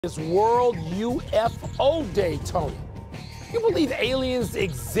It's World UFO Day, Tony. You believe aliens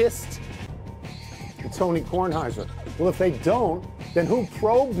exist? Tony Kornheiser. Well, if they don't, then who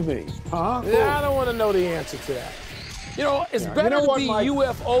probed me? Huh? Yeah, I don't want to know the answer to that. You know, it's better to be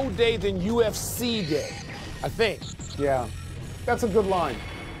UFO Day than UFC Day, I think. Yeah, that's a good line.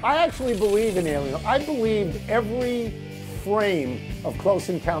 I actually believe in aliens. I believed every frame of Close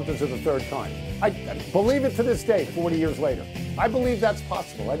Encounters of the Third Kind. I believe it to this day, 40 years later. I believe that's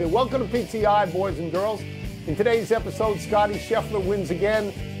possible. I do. Welcome to PTI, boys and girls. In today's episode, Scotty Scheffler wins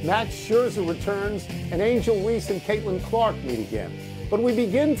again, Max Scherzer returns, and Angel Reese and Caitlin Clark meet again. But we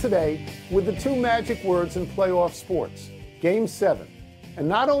begin today with the two magic words in playoff sports, Game 7. And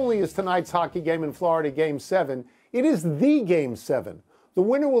not only is tonight's hockey game in Florida Game 7, it is the Game 7. The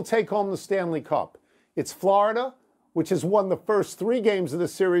winner will take home the Stanley Cup. It's Florida, which has won the first 3 games of the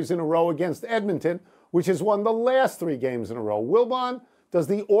series in a row against Edmonton, which has won the last 3 games in a row. Wilbon, does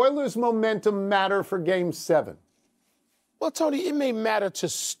the Oilers' momentum matter for Game 7? Well, Tony, it may matter to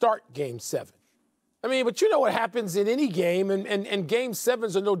start Game 7. I mean, but you know what happens in any game, and Game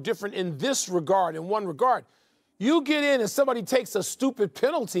 7s are no different in this regard, in one regard. You get in and somebody takes a stupid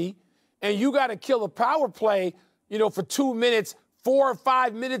penalty, and you got to kill a power play, for 2 minutes, 4 or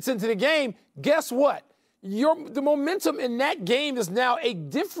 5 minutes into the game. Guess what? The momentum in that game is now a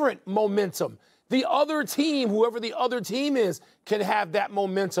different momentum. The other team, whoever the other team is, can have that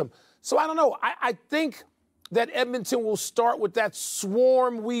momentum. So I don't know. I think that Edmonton will start with that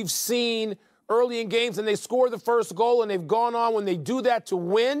swarm we've seen early in games, and they score the first goal, and they've gone on when they do that to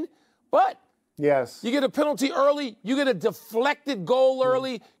win. But yes, you get a penalty early, you get a deflected goal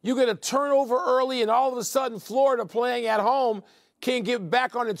early, you get a turnover early, and all of a sudden Florida, playing at home, can get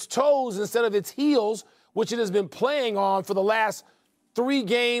back on its toes instead of its heels, which it has been playing on for the last 3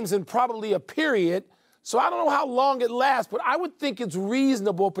 games and probably a period. So I don't know how long it lasts, but I would think it's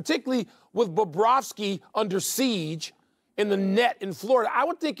reasonable, particularly with Bobrovsky under siege in the net in Florida. I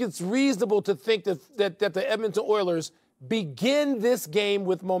would think it's reasonable to think that the Edmonton Oilers begin this game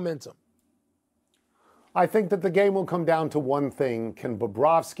with momentum. I think that the game will come down to one thing. Can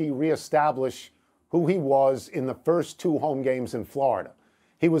Bobrovsky reestablish who he was in the first 2 home games in Florida?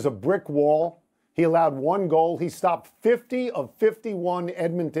 He was a brick wall. He allowed 1 goal. He stopped 50 of 51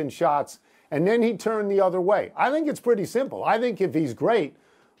 Edmonton shots, and then he turned the other way. I think it's pretty simple. I think if he's great,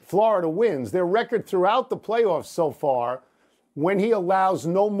 Florida wins. Their record throughout the playoffs so far, when he allows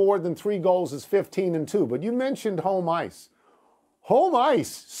no more than 3 goals, is 15-2. But you mentioned home ice. Home ice,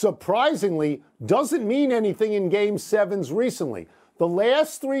 surprisingly, doesn't mean anything in Game 7s recently. The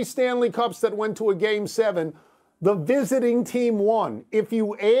last 3 Stanley Cups that went to a Game 7, the visiting team won. If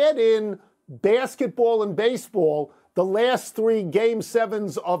you add in basketball and baseball, the last 3 Game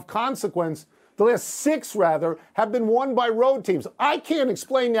 7s of consequence, the last 6 rather, have been won by road teams. I can't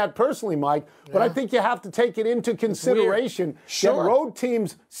explain that personally, Mike, but I think you have to take it into consideration that road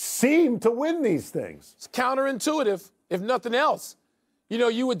teams seem to win these things. It's counterintuitive, if nothing else.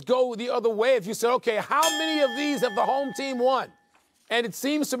 You would go the other way if you said, okay, how many of these have the home team won? And it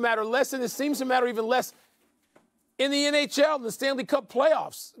seems to matter less, and it seems to matter even less in the NHL, in the Stanley Cup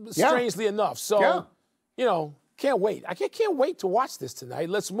playoffs, strangely enough. So, can't wait. I can't wait to watch this tonight.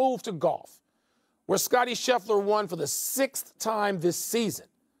 Let's move to golf, where Scotty Scheffler won for the 6th time this season.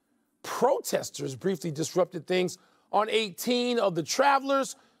 Protesters briefly disrupted things on 18 of the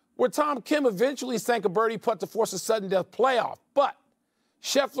Travelers, where Tom Kim eventually sank a birdie putt to force a sudden death playoff. But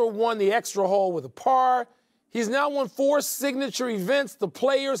Scheffler won the extra hole with a par. He's now won 4 signature events, the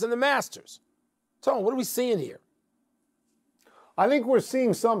Players and the Masters. Tom, what are we seeing here? I think we're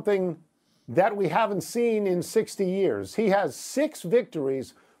seeing something that we haven't seen in 60 years. He has 6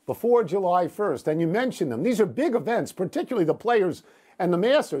 victories before July 1st, and you mentioned them. These are big events, particularly the Players and the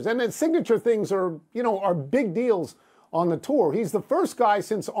Masters. And then signature things are big deals on the tour. He's the first guy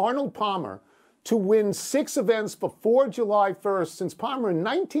since Arnold Palmer to win 6 events before July 1st, since Palmer in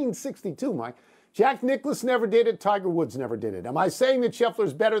 1962, Mike. Jack Nicklaus never did it. Tiger Woods never did it. Am I saying that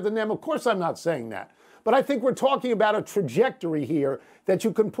Scheffler's better than them? Of course I'm not saying that. But I think we're talking about a trajectory here that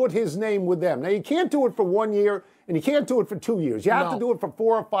you can put his name with them. Now, you can't do it for 1 year, and you can't do it for 2 years. You have to do it for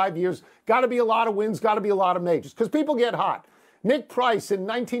 4 or 5 years. Got to be a lot of wins, got to be a lot of majors, because people get hot. Nick Price in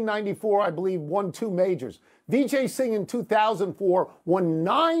 1994, I believe, won 2 majors. Vijay Singh in 2004 won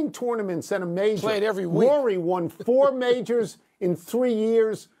 9 tournaments and a major. Played every week. Rory won 4 majors in 3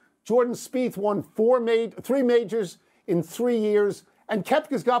 years. Jordan Spieth won 3 majors in 3 years. And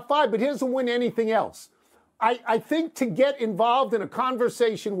Koepka's got 5, but he doesn't win anything else. I think to get involved in a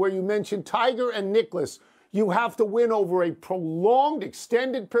conversation where you mention Tiger and Nicklaus, you have to win over a prolonged,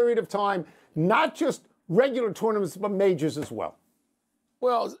 extended period of time, not just regular tournaments, but majors as well.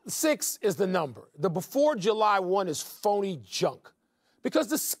 Well, 6 is the number. The before July 1 is phony junk because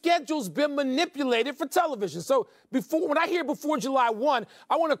the schedule's been manipulated for television. So when I hear before July 1,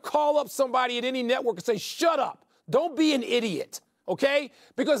 I want to call up somebody at any network and say, shut up. Don't be an idiot, okay?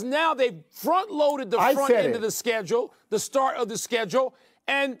 Because now they've front-loaded the front end of the schedule, the start of the schedule,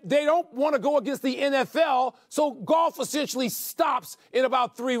 and they don't want to go against the NFL, so golf essentially stops in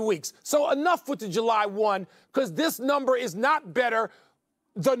about 3 weeks. So enough with the July 1, because this number is not better,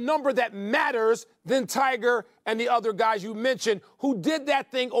 the number that matters, than Tiger and the other guys you mentioned who did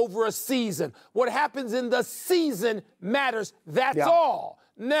that thing over a season. What happens in the season matters. That's all.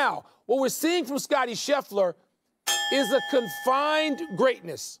 Now, what we're seeing from Scottie Scheffler is a confined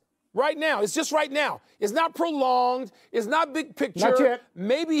greatness. Right now. It's just right now. It's not prolonged. It's not big picture. Not yet.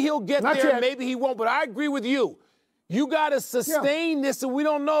 Maybe he'll get there, maybe he won't. But I agree with you. You got to sustain this, and we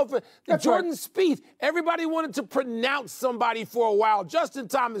don't know if Jordan Spieth, everybody wanted to pronounce somebody for a while. Justin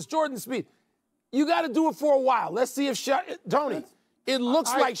Thomas, Jordan Spieth. You got to do it for a while. Let's see if Tony, it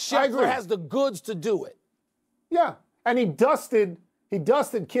looks like Scheffler has the goods to do it. Yeah, and he dusted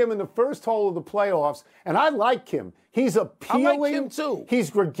Kim in the first hole of the playoffs, and I like Kim. He's appealing. I like him too. He's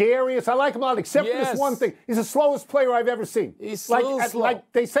gregarious. I like him a lot, except for this one thing. He's the slowest player I've ever seen. He's slow.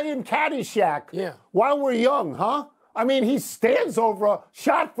 Like they say in Caddyshack, while we're young, huh? I mean, he stands over a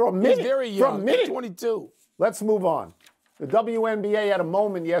shot for a minute. He's very young. 22. Let's move on. The WNBA had a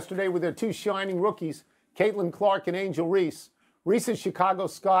moment yesterday with their two shining rookies, Caitlin Clark and Angel Reese. Reese's Chicago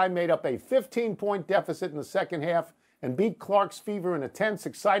Sky made up a 15-point deficit in the second half and beat Clark's Fever in a tense,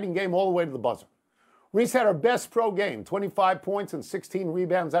 exciting game all the way to the buzzer. Reese had her best pro game, 25 points and 16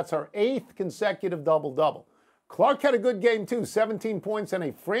 rebounds. That's her 8th consecutive double-double. Clark had a good game, too, 17 points and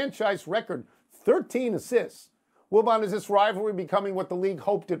a franchise record 13 assists. Wilbon, is this rivalry becoming what the league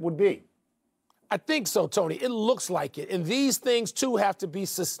hoped it would be? I think so, Tony. It looks like it. And these things, too, have to be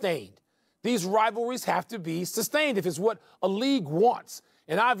sustained. These rivalries have to be sustained if it's what a league wants.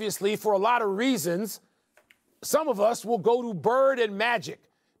 And obviously, for a lot of reasons, some of us will go to Bird and Magic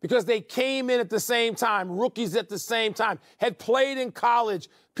because they came in at the same time, rookies at the same time, had played in college.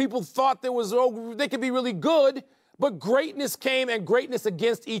 People thought they could be really good, but greatness came, and greatness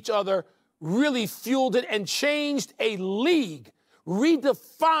against each other really fueled it and changed a league,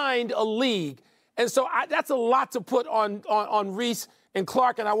 redefined a league. And so that's a lot to put on Reese and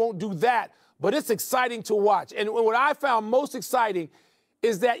Clark, and I won't do that. But it's exciting to watch. And what I found most exciting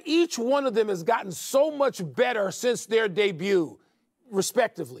is that each one of them has gotten so much better since their debut,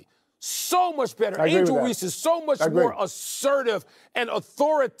 respectively. So much better. Angel Reese is so much more assertive and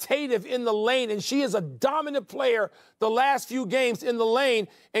authoritative in the lane, and she is a dominant player the last few games in the lane.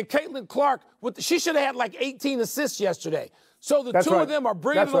 And Caitlin Clark, she should have had like 18 assists yesterday. So the two of them are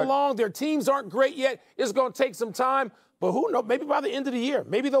bringing it along. Their teams aren't great yet. It's going to take some time, but who knows? Maybe by the end of the year,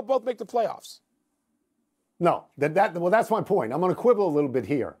 maybe they'll both make the playoffs. No, well, that's my point. I'm going to quibble a little bit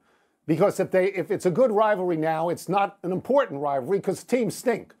here, because if it's a good rivalry now, it's not an important rivalry because teams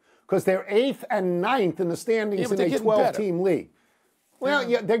stink. Because they're 8th and 9th in the standings in a 12-team league. Well,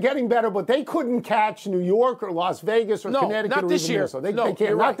 they're getting better, but they couldn't catch New York or Las Vegas or Connecticut not or this even year. Minnesota. They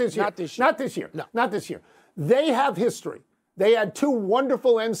can't. Not this year. Not this year. Not this year. No. Not this year. They have history. They had 2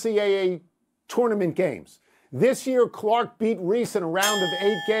 wonderful NCAA tournament games. This year, Clark beat Reese in a round of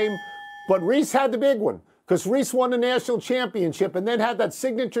 8 game, but Reese had the big one because Reese won the national championship and then had that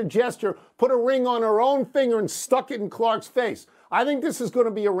signature gesture, put a ring on her own finger and stuck it in Clark's face. I think this is going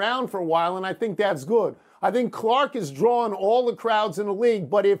to be around for a while, and I think that's good. I think Clark is drawing all the crowds in the league,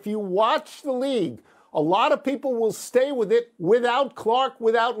 but if you watch the league, a lot of people will stay with it without Clark,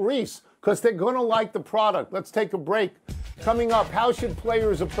 without Reese, because they're going to like the product. Let's take a break. Coming up, how should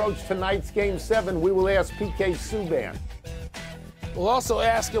players approach tonight's Game 7? We will ask PK Subban. We'll also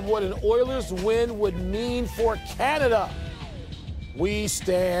ask him what an Oilers win would mean for Canada. We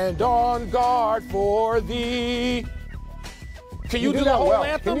stand on guard for thee. Can you do the whole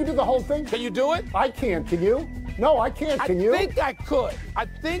anthem? Can you do the whole thing? Can you do it? I can't. Can you? No, I can't. Can you? I think I could. I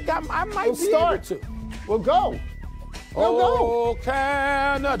think I might be able to. We'll go. We'll go.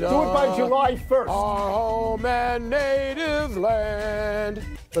 Canada. Do it by July 1st. Our home and native land.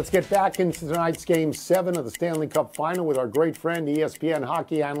 Let's get back into tonight's Game 7 of the Stanley Cup Final with our great friend, ESPN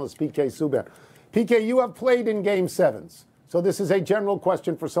hockey analyst PK Subban. PK, you have played in Game 7s. So this is a general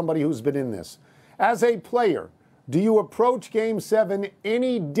question for somebody who's been in this. As a player, do you approach Game 7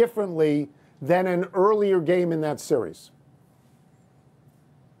 any differently than an earlier game in that series?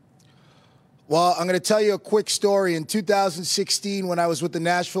 Well, I'm going to tell you a quick story. In 2016, when I was with the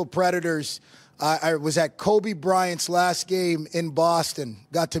Nashville Predators, I was at Kobe Bryant's last game in Boston.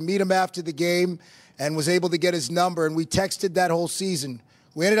 Got to meet him after the game and was able to get his number. And we texted that whole season.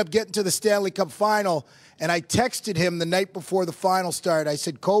 We ended up getting to the Stanley Cup final, and I texted him the night before the final started. I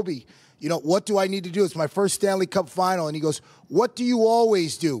said, Kobe, you know, what do I need to do? It's my first Stanley Cup final. And he goes, what do you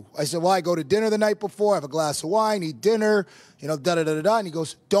always do? I said, well, I go to dinner the night before, have a glass of wine, eat dinner, you know, da-da-da-da-da. And he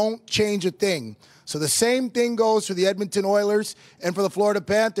goes, don't change a thing. So the same thing goes for the Edmonton Oilers and for the Florida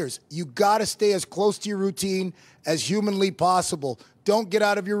Panthers. You got to stay as close to your routine as humanly possible. Don't get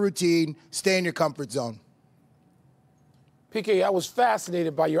out of your routine. Stay in your comfort zone. PK, I was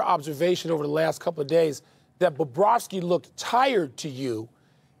fascinated by your observation over the last couple of days that Bobrovsky looked tired to you.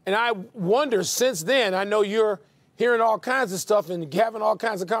 And I wonder, since then, I know you're hearing all kinds of stuff and having all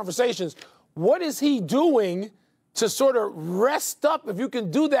kinds of conversations. What is he doing to sort of rest up, if you can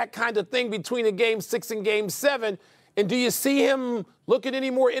do that kind of thing between a Game 6 and Game 7? And do you see him looking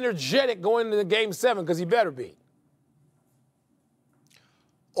any more energetic going into Game 7? Because he better be.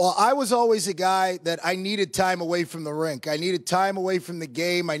 Well, I was always a guy that I needed time away from the rink. I needed time away from the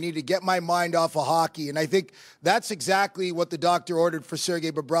game. I needed to get my mind off of hockey. And I think that's exactly what the doctor ordered for Sergei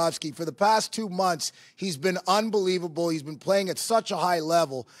Bobrovsky. For the past 2 months, he's been unbelievable. He's been playing at such a high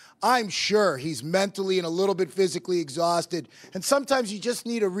level. I'm sure he's mentally and a little bit physically exhausted. And sometimes you just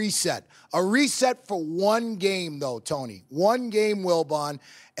need a reset. A reset for one game, though, Tony. One game, Wilbon.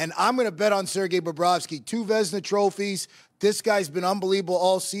 And I'm going to bet on Sergei Bobrovsky. 2 Vezina trophies. This guy's been unbelievable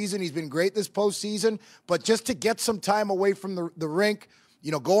all season. He's been great this postseason. But just to get some time away from the rink,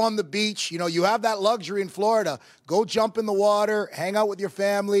 you know, go on the beach. You know, you have that luxury in Florida. Go jump in the water, hang out with your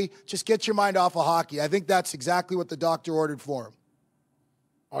family. Just get your mind off of hockey. I think that's exactly what the doctor ordered for him.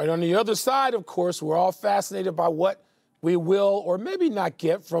 All right, on the other side, of course, we're all fascinated by what we will or maybe not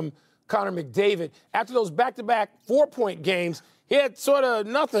get from Connor McDavid. After those back-to-back 4-point games, he had sort of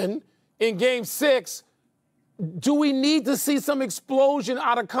nothing in Game 6. Do we need to see some explosion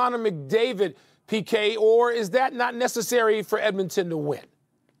out of Connor McDavid, PK, or is that not necessary for Edmonton to win?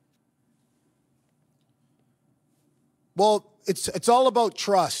 Well, it's all about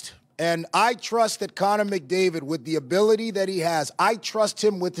trust. And I trust that Connor McDavid, with the ability that he has, I trust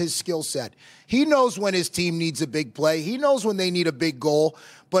him with his skill set. He knows when his team needs a big play. He knows when they need a big goal.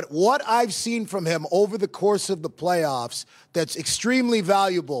 But what I've seen from him over the course of the playoffs that's extremely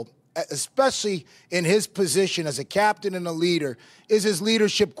valuable, especially in his position as a captain and a leader, is his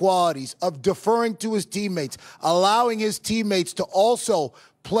leadership qualities of deferring to his teammates, allowing his teammates to also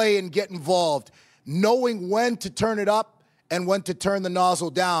play and get involved, knowing when to turn it up and when to turn the nozzle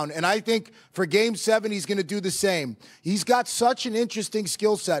down. And I think for Game 7, he's going to do the same. He's got such an interesting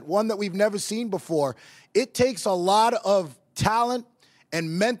skill set, one that we've never seen before. It takes a lot of talent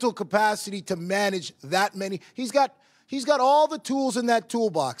and mental capacity to manage that many. He's got all the tools in that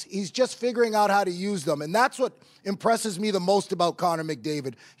toolbox. He's just figuring out how to use them. And that's what impresses me the most about Connor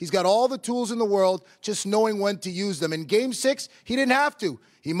McDavid. He's got all the tools in the world, just knowing when to use them. In Game 6, he didn't have to.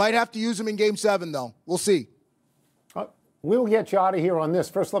 He might have to use them in Game 7, though. We'll see. We'll get you out of here on this.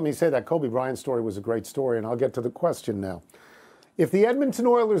 First, let me say that Kobe Bryant story was a great story, and I'll get to the question now. If the Edmonton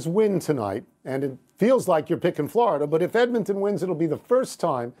Oilers win tonight, and it feels like you're picking Florida, but if Edmonton wins, it'll be the first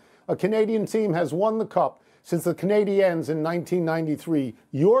time a Canadian team has won the Cup since the Canadiens in 1993.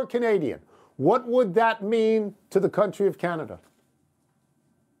 You're Canadian. What would that mean to the country of Canada?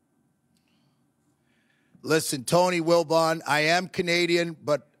 Listen, Tony Wilbon, I am Canadian,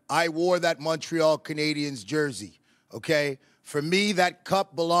 but I wore that Montreal Canadiens jersey, okay? For me, that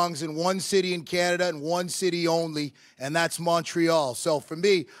cup belongs in one city in Canada and one city only, and that's Montreal. So for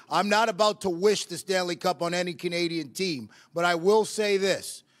me, I'm not about to wish the Stanley Cup on any Canadian team, but I will say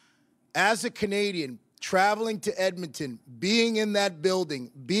this. As a Canadian, traveling to Edmonton, being in that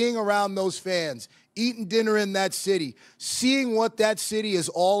building, being around those fans, eating dinner in that city, seeing what that city is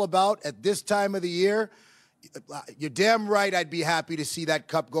all about at this time of the year, you're damn right I'd be happy to see that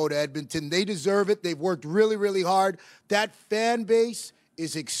cup go to Edmonton. They deserve it. They've worked really, really hard. That fan base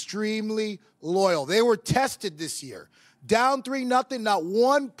is extremely loyal. They were tested this year. Down 3-0, not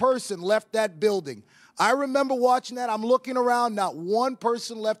one person left that building. I remember watching that. I'm looking around. Not one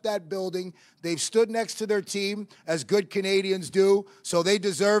person left that building. They've stood next to their team, as good Canadians do, so they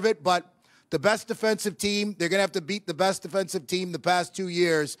deserve it. But the best defensive team, they're going to have to beat the best defensive team the past 2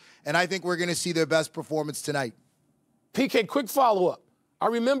 years, and I think we're going to see their best performance tonight. PK, quick follow-up. I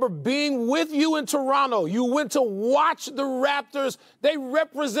remember being with you in Toronto. You went to watch the Raptors. They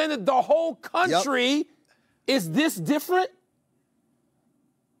represented the whole country. Yep. Is this different?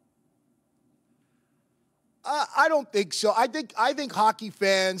 I don't think so. I think hockey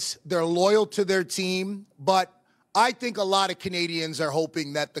fans, they're loyal to their team, but I think a lot of Canadians are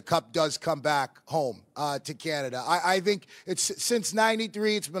hoping that the cup does come back home to Canada. I think it's since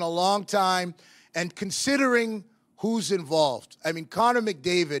 '93, it's been a long time, and considering who's involved. I mean, Connor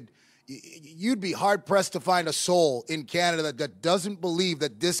McDavid, you'd be hard-pressed to find a soul in Canada that doesn't believe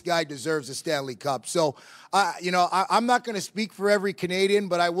that this guy deserves a Stanley Cup. So, I'm not going to speak for every Canadian,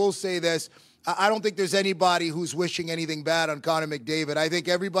 but I will say this. I don't think there's anybody who's wishing anything bad on Connor McDavid. I think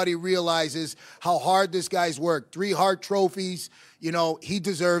everybody realizes how hard this guy's worked. 3 Hart trophies. He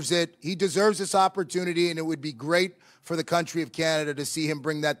deserves it. He deserves this opportunity, and it would be great for the country of Canada to see him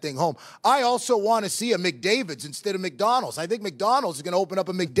bring that thing home. I also want to see a McDavid's instead of McDonald's. I think McDonald's is going to open up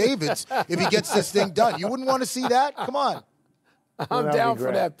a McDavid's if he gets this thing done. You wouldn't want to see that? Come on. I'm down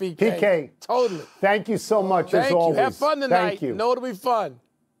for that, PK. PK. Totally. Thank you so much, as always. Have fun tonight. Thank you. Know it'll be fun.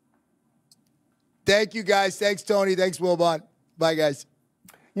 Thank you, guys. Thanks, Tony. Thanks, Wilbon. Bye, guys.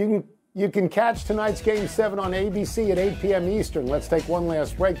 You can catch tonight's Game 7 on ABC at 8 p.m. Eastern. Let's take one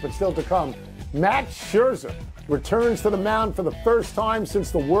last break, but still to come. Max Scherzer returns to the mound for the first time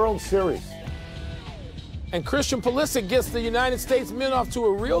since the World Series. And Christian Pulisic gets the United States men off to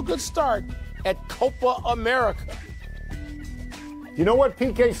a real good start at Copa America. You know what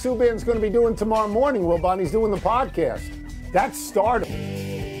PK Subban's going to be doing tomorrow morning, Wilbon? He's doing the podcast. That's stardom.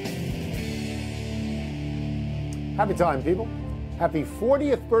 Happy time, people. Happy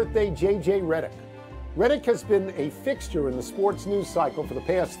 40th birthday, J.J. Redick. Redick has been a fixture in the sports news cycle for the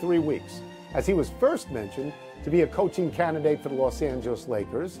past 3 weeks, as he was first mentioned to be a coaching candidate for the Los Angeles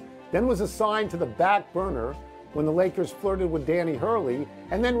Lakers, then was assigned to the back burner when the Lakers flirted with Danny Hurley,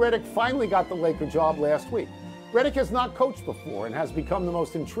 and then Redick finally got the Laker job last week. Redick has not coached before and has become the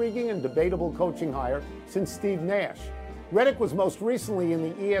most intriguing and debatable coaching hire since Steve Nash. Redick was most recently in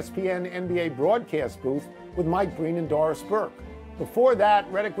the ESPN NBA broadcast booth with Mike Breen and Doris Burke. Before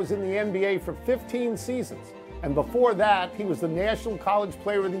that, Redick was in the NBA for 15 seasons. And before that, he was the National College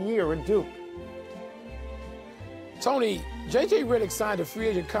Player of the Year at Duke. Tony, J.J. Redick signed a free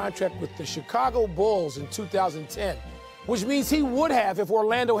agent contract with the Chicago Bulls in 2010, which means he would have, if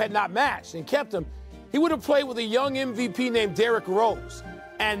Orlando had not matched and kept him, he would have played with a young MVP named Derrick Rose.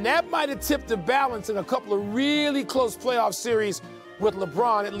 And that might have tipped the balance in a couple of really close playoff series with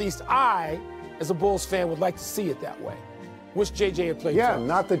LeBron. At least I, as a Bulls fan, would like to see it that way. Wish JJ had played. Yeah, first.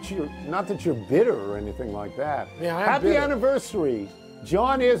 not that you're bitter or anything like that. Yeah, Happy anniversary,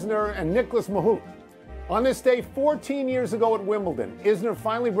 John Isner and Nicholas Mahut. On this day 14 years ago at Wimbledon, Isner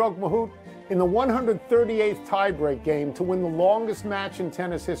finally broke Mahut in the 138th tiebreak game to win the longest match in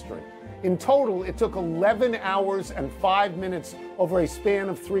tennis history. In total, it took 11 hours and 5 minutes over a span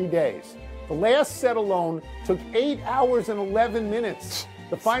of 3 days. The last set alone took 8 hours and 11 minutes.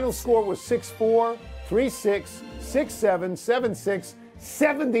 The final score was 6-4, 3-6, 6-7, 7-6,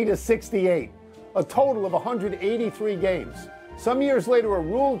 70-68. A total of 183 games. Some years later, a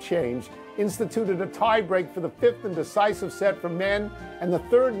rule change instituted a tiebreak for the 5th and decisive set for men and the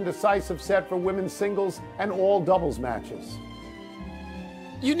 3rd and decisive set for women's singles and all doubles matches.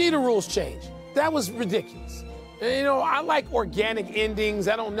 You need a rules change. That was ridiculous. I like organic endings.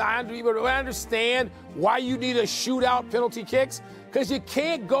 I understand why you need a shootout penalty kicks, because you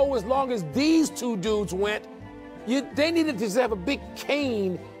can't go as long as these two dudes went. They needed to just have a big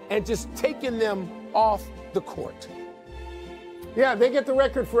cane and just taking them off the court. Yeah, they get the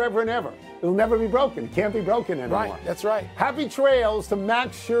record forever and ever. It'll never be broken. It can't be broken anymore. Right, that's right. Happy trails to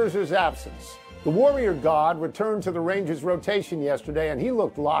Max Scherzer's absence. The Warrior God returned to the Rangers' rotation yesterday, and he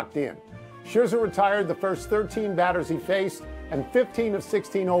looked locked in. Scherzer retired the first 13 batters he faced and 15 of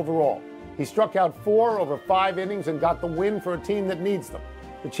 16 overall. He struck out 4 over 5 innings and got the win for a team that needs them.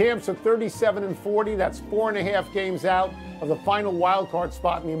 The champs are 37-40. That's 4.5 games out of the final wildcard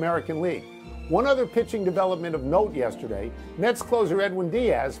spot in the American League. One other pitching development of note yesterday, Mets closer Edwin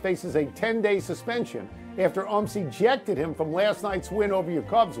Diaz faces a 10-day suspension after umps ejected him from last night's win over your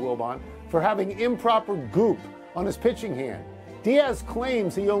Cubs, Wilbon, for having improper goop on his pitching hand. Diaz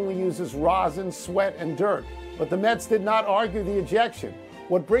claims he only uses rosin, sweat, and dirt, but the Mets did not argue the ejection.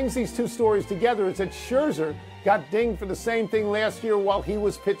 What brings these two stories together is that Scherzer got dinged for the same thing last year while he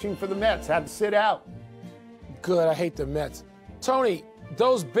was pitching for the Mets, had to sit out. Good, I hate the Mets. Tony,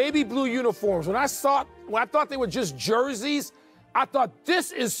 those baby blue uniforms, when I thought they were just jerseys, I thought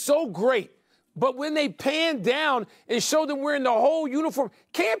this is so great. But when they panned down and showed them wearing the whole uniform,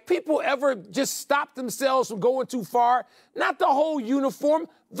 can't people ever just stop themselves from going too far? Not the whole uniform,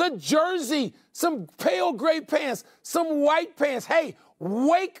 the jersey, some pale gray pants, some white pants. Hey,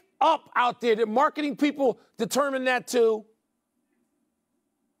 wake up out there. The marketing people determine that too.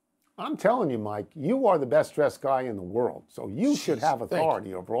 I'm telling you, Mike, you are the best dressed guy in the world, so you should have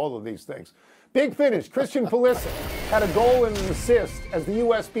authority over all of these things. Big finish. Christian Pulisic had a goal and an assist as the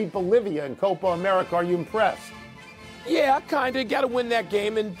U.S. beat Bolivia in Copa America. Are you impressed? Yeah, I kind of got to win that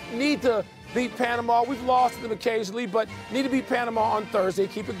game and need to beat Panama. We've lost to them occasionally, but need to beat Panama on Thursday.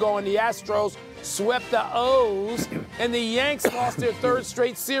 Keep it going. The Astros swept the O's, and the Yanks lost their third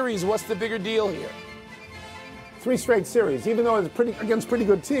straight series. What's the bigger deal here? 3 straight series, even though it's against pretty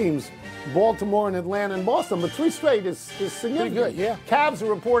good teams, Baltimore and Atlanta and Boston, but 3 straight is significant. Pretty good, yeah. Cavs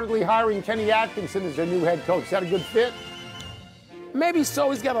are reportedly hiring Kenny Atkinson as their new head coach. Is that a good fit? Maybe so.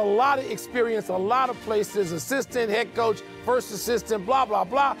 He's got a lot of experience, a lot of places, assistant, head coach, first assistant, blah, blah,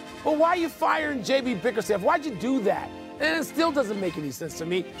 blah. But why are you firing J.B. Bickerstaff? Why'd you do that? And it still doesn't make any sense to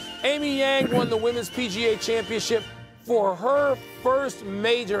me. Amy Yang won the Women's PGA Championship for her first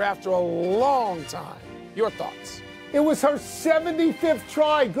major after a long time. Your thoughts? It was her 75th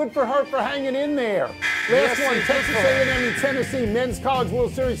try. Good for her for hanging in there. Last one, Texas A&M and Tennessee Men's College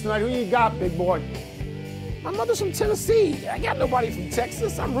World Series tonight. Who you got, big boy? My mother's from Tennessee. I got nobody from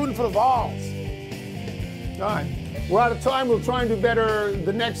Texas. I'm rooting for the Vols. All right. We're out of time. We'll try and do better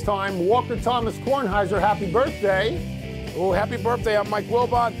the next time. Walker Thomas Kornheiser, happy birthday. Oh, happy birthday. I'm Mike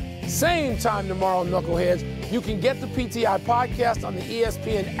Wilbon. Same time tomorrow, Knuckleheads. You can get the PTI podcast on the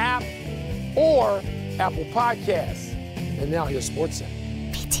ESPN app or Apple Podcasts. And now here's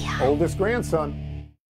SportsCenter. PTI. Oldest grandson.